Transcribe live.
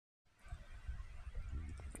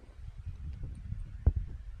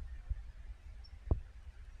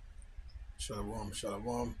Shalom,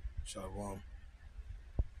 shalom, shalom.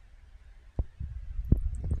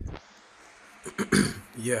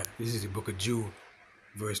 Yeah, this is the book of Jude,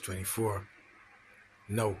 verse 24.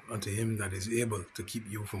 Now, unto him that is able to keep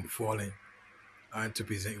you from falling and to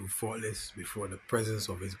present you faultless before the presence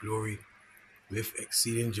of his glory with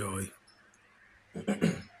exceeding joy, to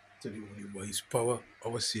the only wise power,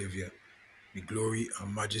 our Savior, the glory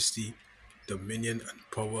and majesty, dominion and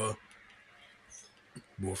power,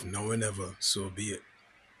 both now and ever, so be it.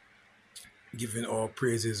 Giving all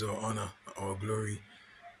praises, all honor, all glory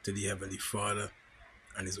to the Heavenly Father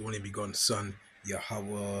and his only begotten Son,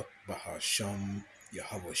 Yahweh Bahasham,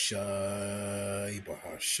 Yahweh Shai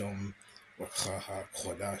Bahasham, Wakaha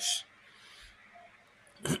Kodash,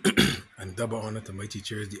 and double honor to my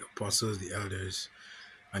teachers, the apostles, the elders,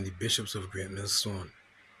 and the bishops of Great Millstone,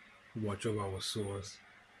 who watch over our souls.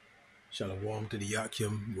 Shalom to the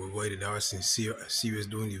Yakim, who avoided our sincere and serious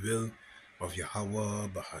doing the will of Yahweh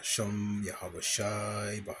Bahasham, Yahweh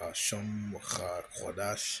Shai Bahasham, Wakaha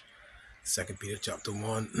Kodash. 2 Peter chapter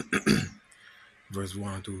 1. Verse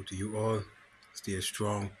 1 and 2, to you all, stay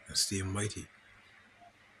strong and stay mighty.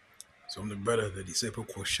 So I'm the brother, the disciple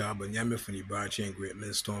Koshab Banyame from the branch in Great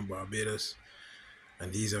Millstone, Barbados.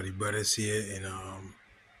 And these are the brothers here in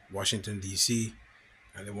Washington, D.C.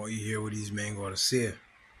 And I want you to hear what these men got to say.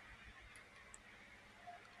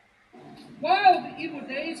 While the evil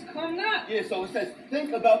days come not. Yeah, so it says,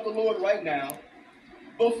 think about the Lord right now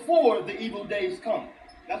before the evil days come.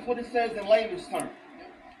 That's what it says in layman's terms.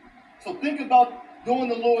 So think about doing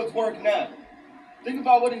the Lord's work now. Think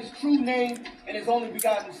about what his true name and his only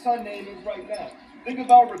begotten Son name is right now. Think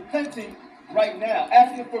about repenting right now,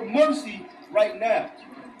 asking for mercy right now.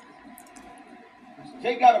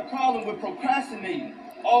 Jay got a problem with procrastinating.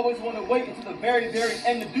 Always want to wait until the very, very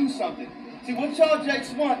end to do something. See, what y'all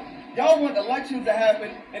Jakes want, y'all want elections to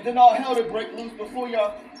happen and then all hell to break loose before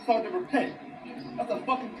y'all start to repent. That's a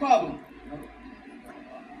fucking problem.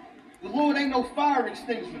 The Lord ain't no fire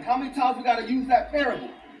extinguishment. How many times we got to use that parable?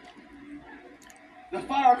 The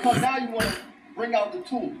fire comes, now you want to bring out the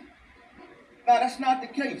tool. Now, that's not the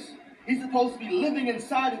case. He's supposed to be living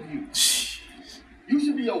inside of you. You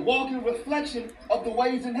should be a walking reflection of the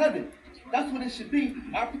ways in heaven. That's what it should be.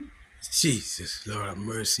 Jesus, Lord have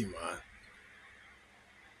mercy, man.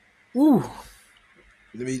 Woo.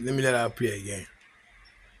 Let me let that play again.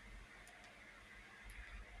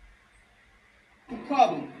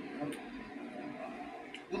 Problem.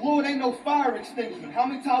 The Lord ain't no fire extinguishment. How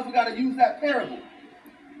many times we got to use that parable?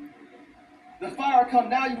 The fire come,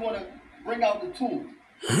 now you want to bring out the tool.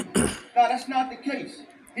 Now, that's not the case.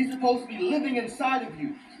 He's supposed to be living inside of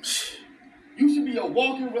you. You should be a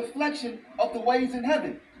walking reflection of the ways in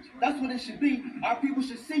heaven. That's what it should be. Our people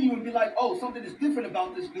should see you and be like, oh, something is different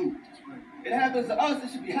about this dude. It happens to us,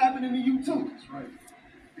 it should be happening to you too. That's right.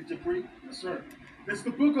 Get your pre? Yes, sir. It's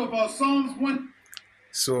the book of Psalms 1.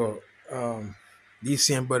 So, these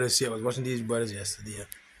same brothers here, I was watching these brothers yesterday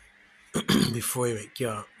before he went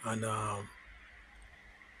camp, and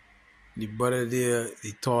the brother there,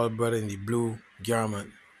 the tall brother in the blue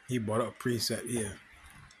garment, he brought up a precept here,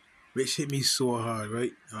 which hit me so hard,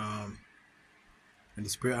 right? And the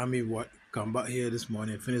spirit of me come back here this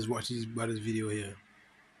morning, finish watching this brother's video here.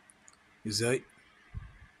 It's like,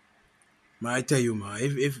 man, I tell you, man,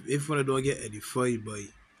 if one don't get edified by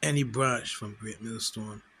any branch from Great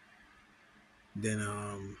Millstone, then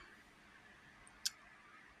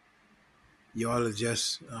y'all are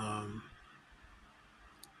just a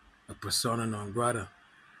persona non grata.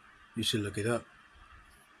 You should look it up.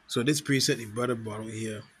 So this preset the brother brought out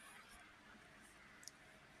here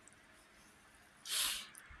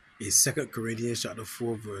is 2 Corinthians chapter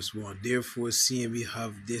 4 verse 1. Therefore, seeing we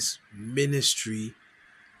have this ministry,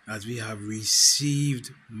 as we have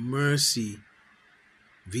received mercy,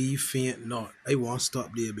 we faint not. I won't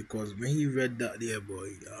stop there because when he read that there, boy,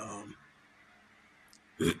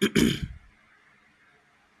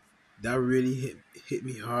 that really hit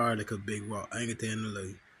me hard like a big rock. I ain't gonna tell you no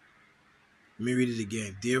lie. Let me read it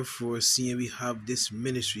again. Therefore, seeing we have this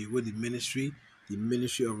ministry, what the ministry? The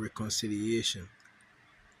ministry of reconciliation.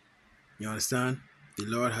 You understand? The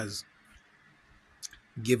Lord has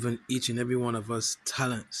given each and every one of us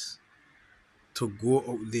talents to go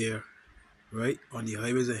out there, right, on the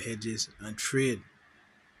highways and hedges and trade.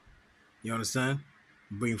 You understand?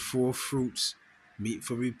 Bring forth fruits, meet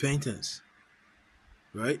for repentance,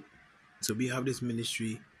 right? So we have this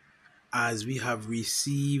ministry as we have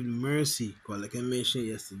received mercy. Because like I mentioned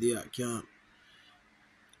yesterday at camp,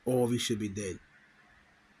 all we should be dead.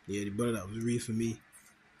 Yeah, the brother that was reading for me,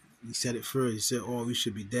 he said it first. He said, all we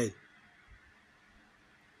should be dead.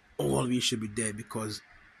 All we should be dead because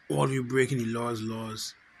All of you breaking the Lord's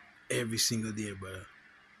laws every single day, brother.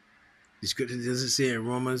 The scripture doesn't say in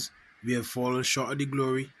Romans, we have fallen short of the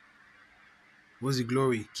glory. What's the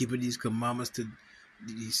glory? Keeping these commandments to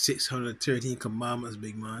the 613 commandments,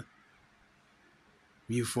 big man.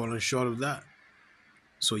 We've fallen short of that.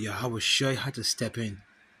 So Yahweh Shai had to step in.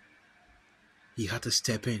 He had to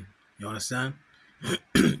step in. You understand?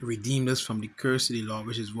 Redeemed us from the curse of the law,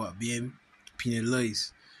 which is what? Being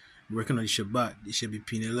penalized. Working on the Shabbat, it should be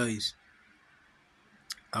penalized.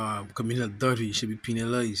 Committing adultery, it should be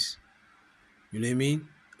penalized. You know what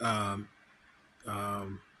I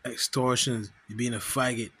mean? Extortions, being a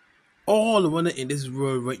faggot. All the one in this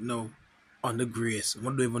world right now under grace. I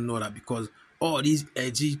don't even know that because all these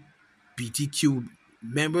LGBTQ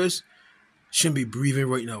members shouldn't be breathing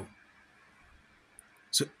right now.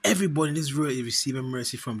 So everybody in this world is receiving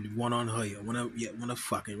mercy from the one on high. I wanna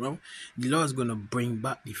fucking wrong. The Lord is gonna bring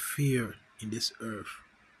back the fear in this earth.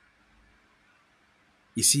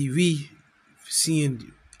 You see, we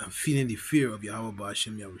seeing and feeling the fear of Yahweh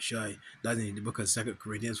Ba'ashem Yahushai. That's in the book of 2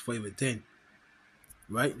 Corinthians 5 and 10.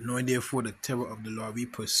 Right? Knowing therefore the terror of the Lord, we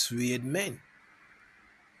persuade men.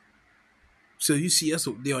 So you see us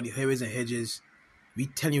up there on the highways and hedges, we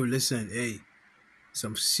tell you, listen, hey,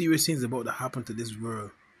 some serious things about to happen to this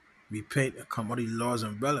world. Repent and come under the Lord's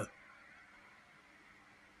umbrella.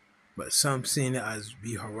 But some saying it as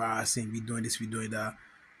we harassing, we doing this, we doing that.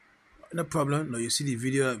 No problem. No, you see the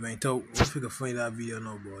video that went out. If you can find that video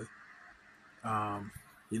now, boy.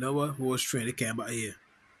 You know what? Who was trained? They came back here.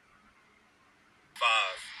 5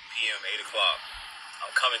 p.m., 8 o'clock.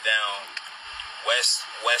 I'm coming down West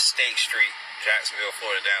State Street, Jacksonville,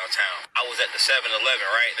 Florida, downtown. I was at the 7-Eleven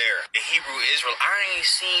right there. The Hebrew Israel, I ain't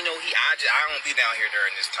seen no heat. I don't be down here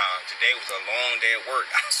during this time. Today was a long day at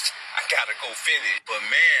work. I gotta go finish. But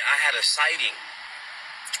man, I had a sighting.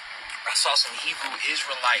 I saw some Hebrew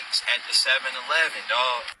Israelites at the 7-Eleven,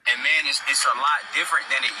 dog. And man, it's a lot different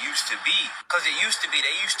than it used to be. Because it used to be,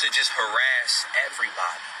 they used to just harass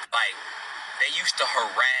everybody. Like, they used to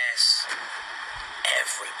harass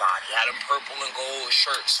everybody. Had them purple and gold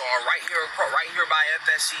shirts on right here by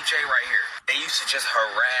FSCJ right here. They used to just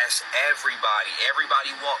harass everybody. Everybody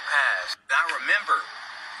walked past. And I remember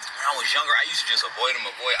when I was younger, I used to just avoid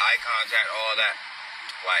eye contact, all that.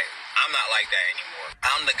 Like, I'm not like that anymore.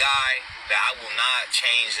 I'm the guy that I will not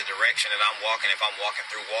change the direction that I'm walking if I'm walking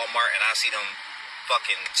through Walmart and I see them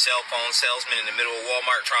fucking cell phone salesmen in the middle of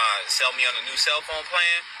Walmart trying to sell me on a new cell phone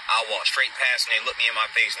plan. I'll walk straight past and they look me in my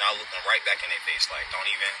face and I'll look them right back in their face like, don't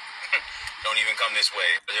even come this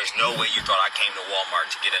way. But there's no way you thought I came to Walmart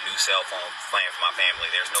to get a new cell phone plan for my family.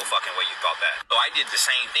 There's no fucking way you thought that. So I did the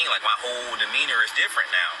same thing. Like, my whole demeanor is different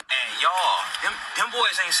now. And y'all, them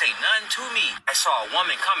boys ain't say nothing to me. I saw a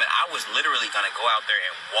woman coming. I was literally gonna go out there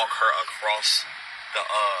and walk her across the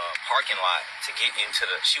parking lot to get into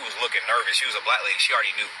the. She was looking nervous. She was a black lady. She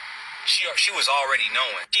already knew. She was already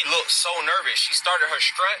knowing. She looked so nervous. She started her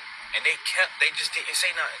strut. And they just didn't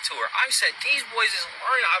say nothing to her. I said, these boys is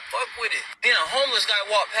learning. I fuck with it. Then a homeless guy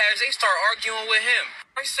walked past. They start arguing with him.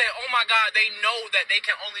 I said, oh my God, they know that they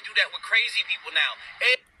can only do that with crazy people now.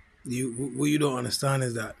 What you don't understand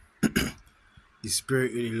is that the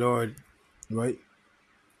Spirit of the Lord, right,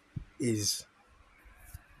 is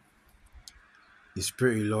the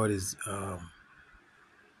Spirit of the Lord is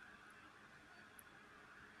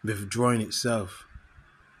withdrawing itself.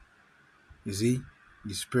 You see?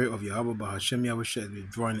 The Spirit of Yahweh Ba'ashem Yahushua is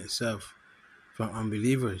withdrawing itself from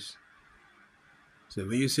unbelievers. So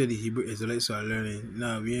when you say the Hebrew Israelites are learning,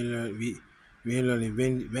 no, we ain't learning.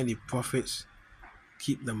 When the prophets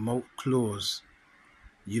keep the mouth closed,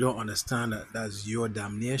 you don't understand that that's your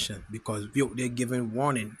damnation, because they're giving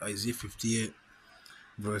warning. Isaiah 58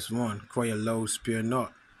 verse 1, cry aloud, spare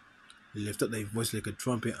not, lift up thy voice like a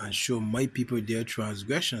trumpet, and show my people their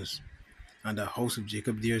transgressions, and the house of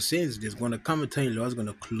Jacob their sins. There's going to come a time the Lord's going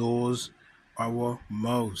to close our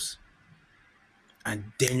mouths. And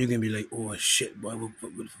then you're going to be like, oh shit, boy, what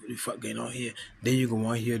the fuck going on here? Then you're going to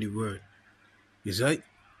want to hear the word. Is right?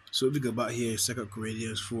 So if we go back here, 2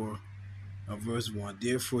 Corinthians 4 verse 1.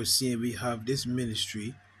 Therefore, seeing we have this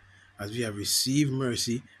ministry, as we have received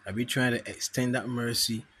mercy, and we trying to extend that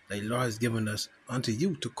mercy that the Lord has given us unto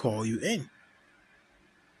you to call you in.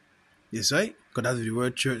 Yes, right? Because that's what the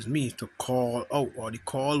word church means, to call out, or the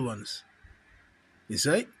called ones. Yes,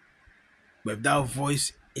 right? But if that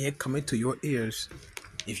voice ain't coming to your ears,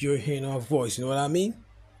 if you're hearing our voice, you know what I mean?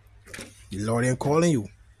 The Lord ain't calling you.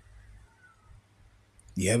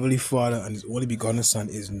 The Heavenly Father and His only begotten Son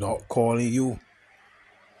is not calling you.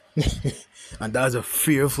 And that's a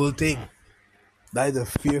fearful thing. That is a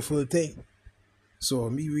fearful thing. So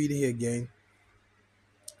me reading here again,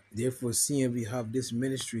 Therefore, seeing we have this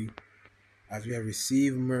ministry, as we have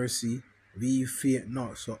received mercy, we fear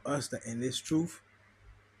not. So us that in this truth,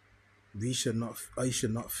 I should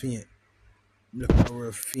not faint. Look at the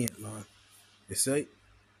word faint, man. It's like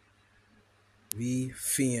we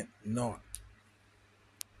faint not.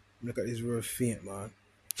 Look at this word faint, man.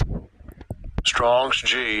 Strong's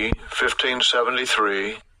G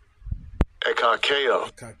 1573.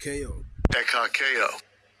 Ekakeo. Kakeo. Ekakeo.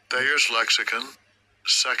 Thayer's Lexicon.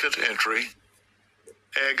 Second entry.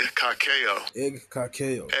 Egg kakeo. Egg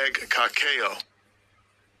kakeo. Egg kakeo.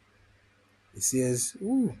 It says,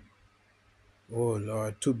 ooh, oh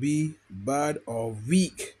Lord, to be bad or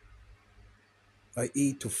weak,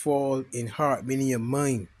 i.e. to fall in heart, meaning your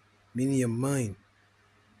mind,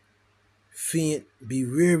 faint, be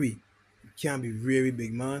weary. You can't be weary,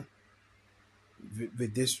 big man.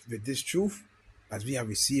 With this truth, as we have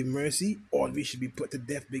received mercy, all we should be put to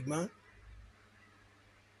death, big man.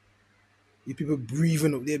 You people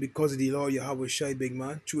breathing up there because of the Lord Yahweh Shai, big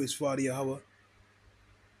man, through his father Yahweh.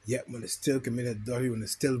 Yet when they still commit adultery, when they're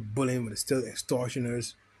still bullying, when they're still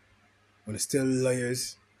extortioners, when they're still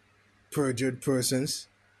liars, perjured persons.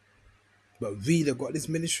 But we that got this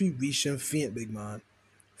ministry, we shouldn't faint, big man.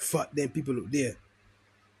 Fuck them people up there.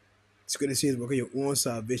 Scripture says, work on your own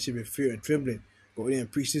salvation with fear and trembling. Go there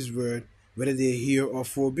and preach this word, whether they hear or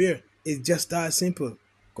forbear. It's just that simple.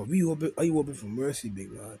 Because are you open for mercy,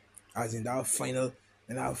 big man? As in our final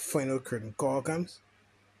curtain call comes.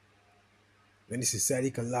 When the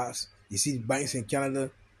society collapse, you see the banks in Canada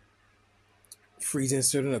freezing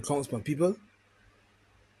certain accounts from people.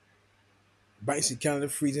 Banks in Canada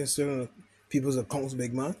freezing certain people's accounts,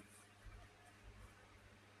 big man.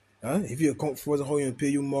 If your account frozen, how you pay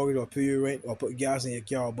your mortgage or pay your rent or put gas in your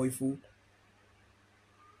car or buy food?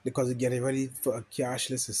 Because you're getting ready for a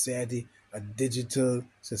cashless society, a digital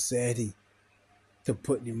society, to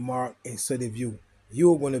put the mark inside of you.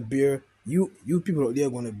 You're going to bear, you people out there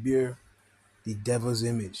are going to bear the devil's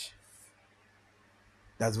image.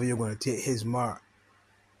 That's where you're going to take his mark.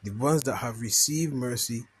 The ones that have received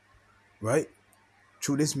mercy, right,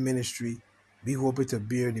 through this ministry, we hope to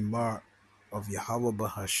bear the mark of Yahweh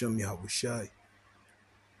Bahashem Yahweh Shai.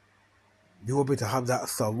 We hope to have that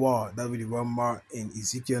thawar. That will be the one mark in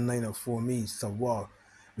Ezekiel 9:4 means thawar,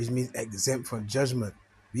 which means exempt from judgment.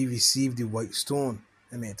 We receive the white stone.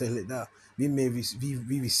 I mean, tell you like that. We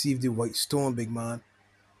receive the white stone, big man.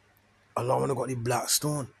 Allah wanna got the black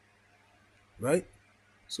stone. Right?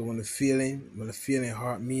 So when the feeling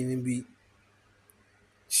heart meaning be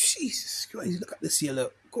Jesus Christ, look at this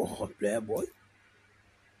yellow. Go on, player boy.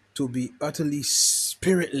 To be utterly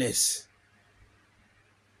spiritless.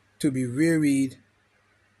 To be wearied,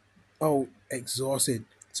 exhausted.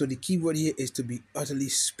 So the key word here is to be utterly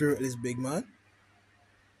spiritless, big man.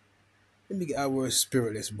 Let me get our word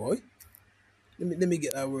spiritless, boy. Let me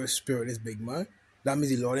get our word spiritless, big man. That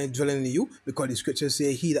means the Lord ain't dwelling in you, because the scriptures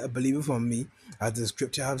say, he that believeth on me, as the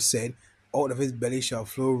scripture have said, out of his belly shall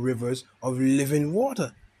flow rivers of living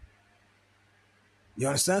water. You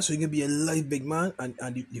understand? So you can be alive, big man, and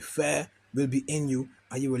the fire will be in you,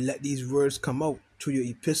 and you will let these words come out through your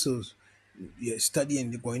epistles. You're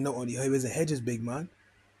studying, you're going out on the highways and hedges, big man.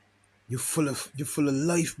 You're full of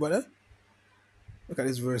life, brother. Look at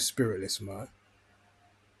this verse, spiritless, man.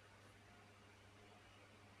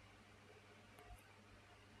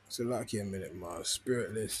 So lock here a minute, man.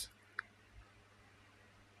 Spiritless.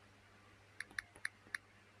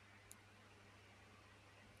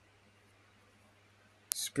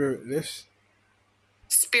 Spiritless.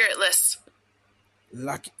 Spiritless.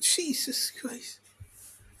 Jesus Christ.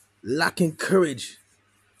 Lacking courage.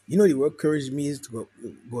 You know the word courage means to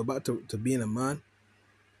go about to being a man.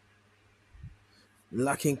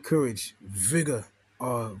 Lacking courage, vigor,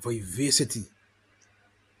 or vivacity.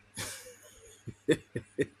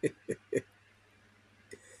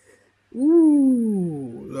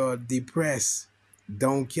 Ooh, Lord, depressed,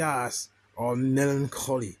 downcast, or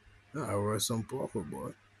melancholy. I read some powerful,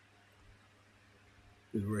 boy.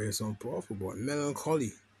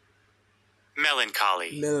 Melancholy.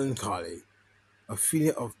 A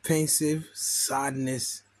feeling of pensive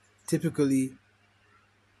sadness, typically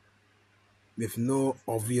with no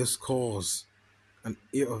obvious cause. An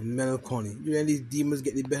air of melancholy. You let these demons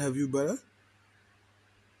get the better of you, brother?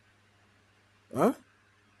 Huh?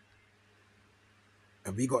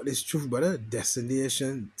 Have we got this truth, brother?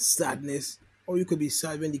 Desolation, sadness. Or you could be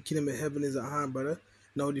sad when the kingdom of heaven is at hand, brother.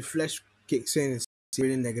 Now the flesh kicks in and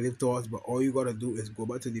really negative thoughts, but all you gotta do is go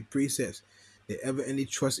back to the precepts. The ever any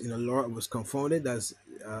trust in the Lord was confounded. That's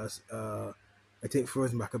I think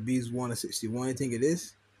First Maccabees 1:61. I think it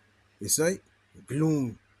is. It's like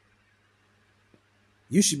gloom.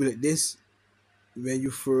 You should be like this when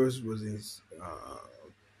you first was in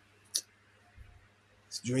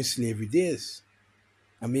during slavery days.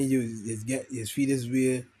 I mean, you get his feet is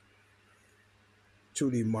weird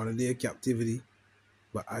through the modern day captivity,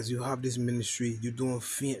 but as you have this ministry, you don't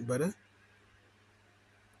faint, brother.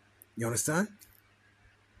 You understand?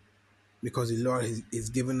 Because the Lord is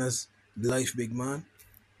giving us life, big man.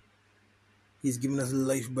 He's giving us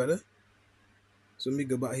life, brother. So let me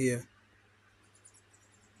go back here.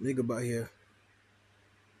 Let me go back here.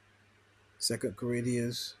 2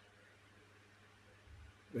 Corinthians.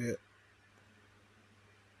 Yeah.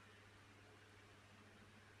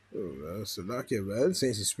 Oh, so like it, well,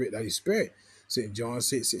 Saint the Spirit that is Spirit. St. John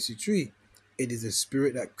 6:63. It is the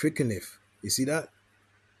Spirit that quickeneth. You see that?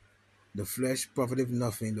 The flesh profiteth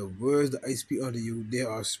nothing. The words that I speak unto you, they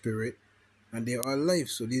are spirit and they are life.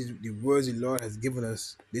 So these the words the Lord has given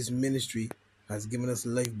us, this ministry has given us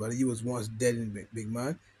life, brother. You was once dead in big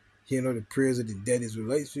man. Hearing all the prayers of the dead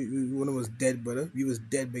Israelites. One of us dead, brother. We was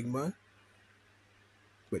dead, big man.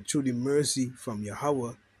 But through the mercy from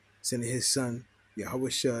Yahweh, sending his son, Yahweh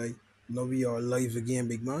Shai, now we are alive again,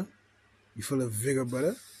 big man. You full of vigor,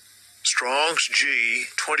 brother. Strong's G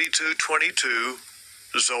 2222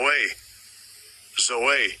 Zoe.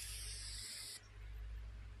 Zoe.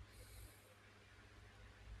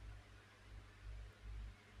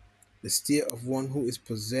 The state of one who is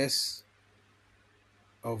possessed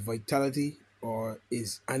of vitality or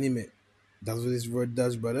is animate. That's what this word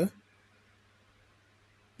does, brother.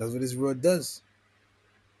 That's what this word does.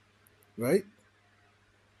 Right?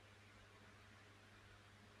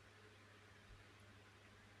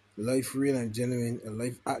 Life real and genuine, a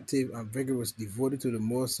life active and vigorous, devoted to the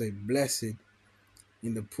Most High, blessed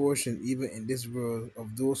in the portion, even in this world,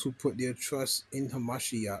 of those who put their trust in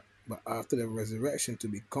Hamashiach, but after the resurrection to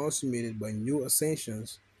be consummated by new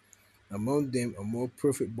ascensions, among them a more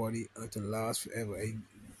perfect body and to last forever. I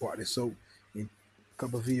brought this out in a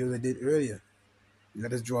couple of videos I did earlier.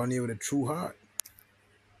 Let us draw near with a true heart.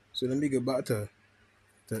 So let me go back to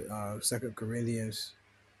 2 Corinthians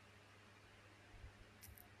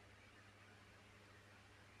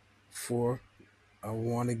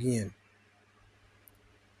 4:1 again.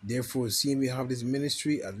 Therefore, seeing we have this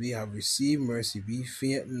ministry, as we have received mercy, we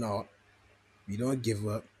faint not, we don't give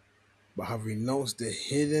up, but have renounced the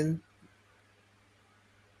hidden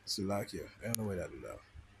Salakia. I don't know where that is.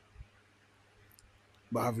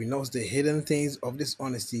 But have renounced the hidden things of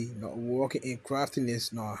dishonesty, not walking in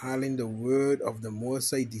craftiness, nor handling the word of the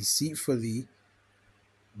Most High deceitfully,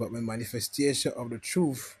 but with manifestation of the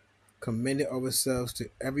truth, commending ourselves to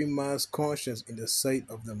every man's conscience in the sight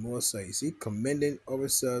of the Most High. See, commending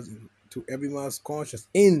ourselves to every man's conscience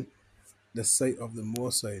in the sight of the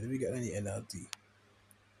Most High. Let me get any NLT.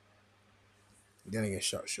 Then I get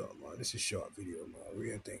short, man. This is short video, man.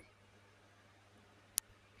 Real thing.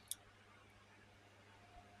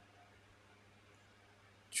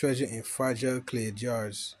 Treasure in fragile clay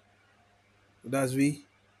jars. That's we.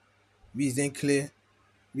 We then clear.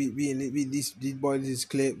 We these boys is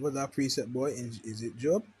clear. What's that precept, boy? Is it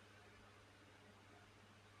Job?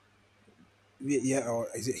 Yeah, or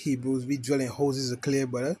is it Hebrews? We dwell in houses of clay,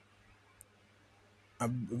 brother.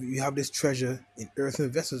 And we have this treasure in earthen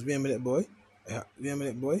vessels. Wait a minute, boy.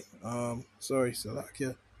 Sorry,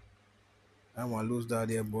 Salakia. I don't want to lose that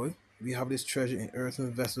there, boy. We have this treasure in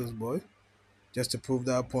earthen vessels, boy. Just to prove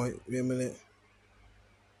that point. Wait a minute.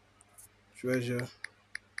 Treasure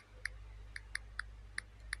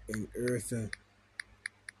in earthen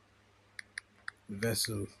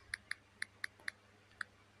vessels.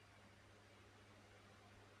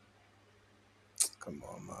 Come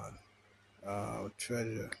on, man.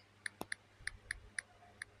 Treasure.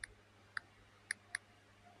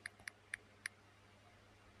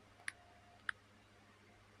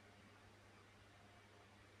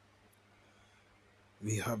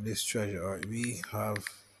 We have this treasure. All right, we have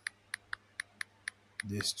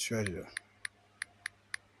this treasure.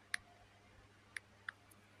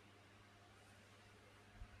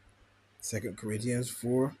 Second Corinthians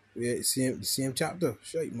 4. Yeah, the same chapter.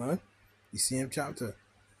 Shite, man. The same chapter.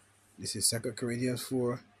 This is 2 Corinthians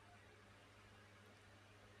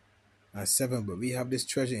 4:7. But we have this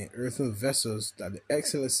treasure in earthen vessels, that the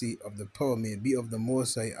excellency of the power may be of the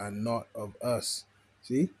Most High and not of us.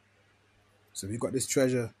 See? So we got this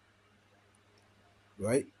treasure,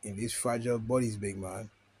 right, in these fragile bodies, big man.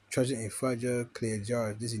 Treasure in fragile clay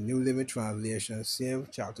jars. This is New Living Translation, same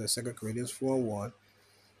chapter, 2 Corinthians 4:1.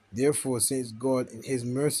 Therefore, since God in his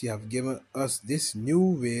mercy have given us this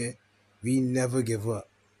new way, we never give up.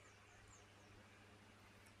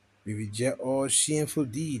 We reject all shameful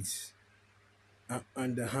deeds and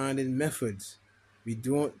underhanded methods, We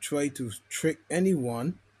don't try to trick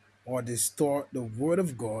anyone or distort the word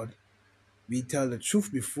of God. We tell the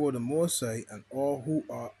truth before the Most High, and all who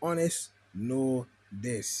are honest know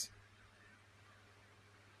this.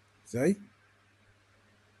 See?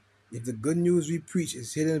 If the good news we preach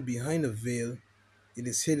is hidden behind a veil, it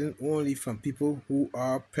is hidden only from people who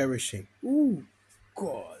are perishing. Ooh,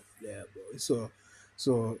 God, yeah, boy.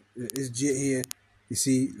 So this jet here, you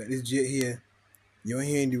see, like this jet here, you don't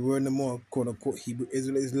hearing the word no more, quote unquote, Hebrew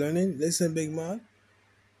Israelites learning. Listen, big man,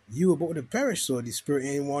 you about to perish, so the spirit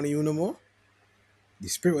ain't wanting you no more. The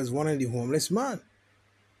spirit was wanting the homeless man.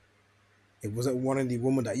 It wasn't wanting the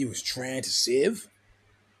woman that you was trying to save.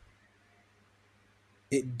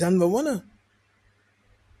 It done the winner.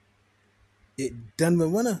 It done the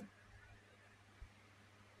winner.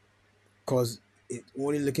 Cause it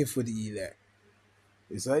only looking for the elect.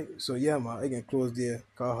 It's like, so yeah, man, I can close there.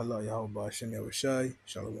 Kahala Yahweh Shem Yahushai.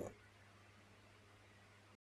 Shalom.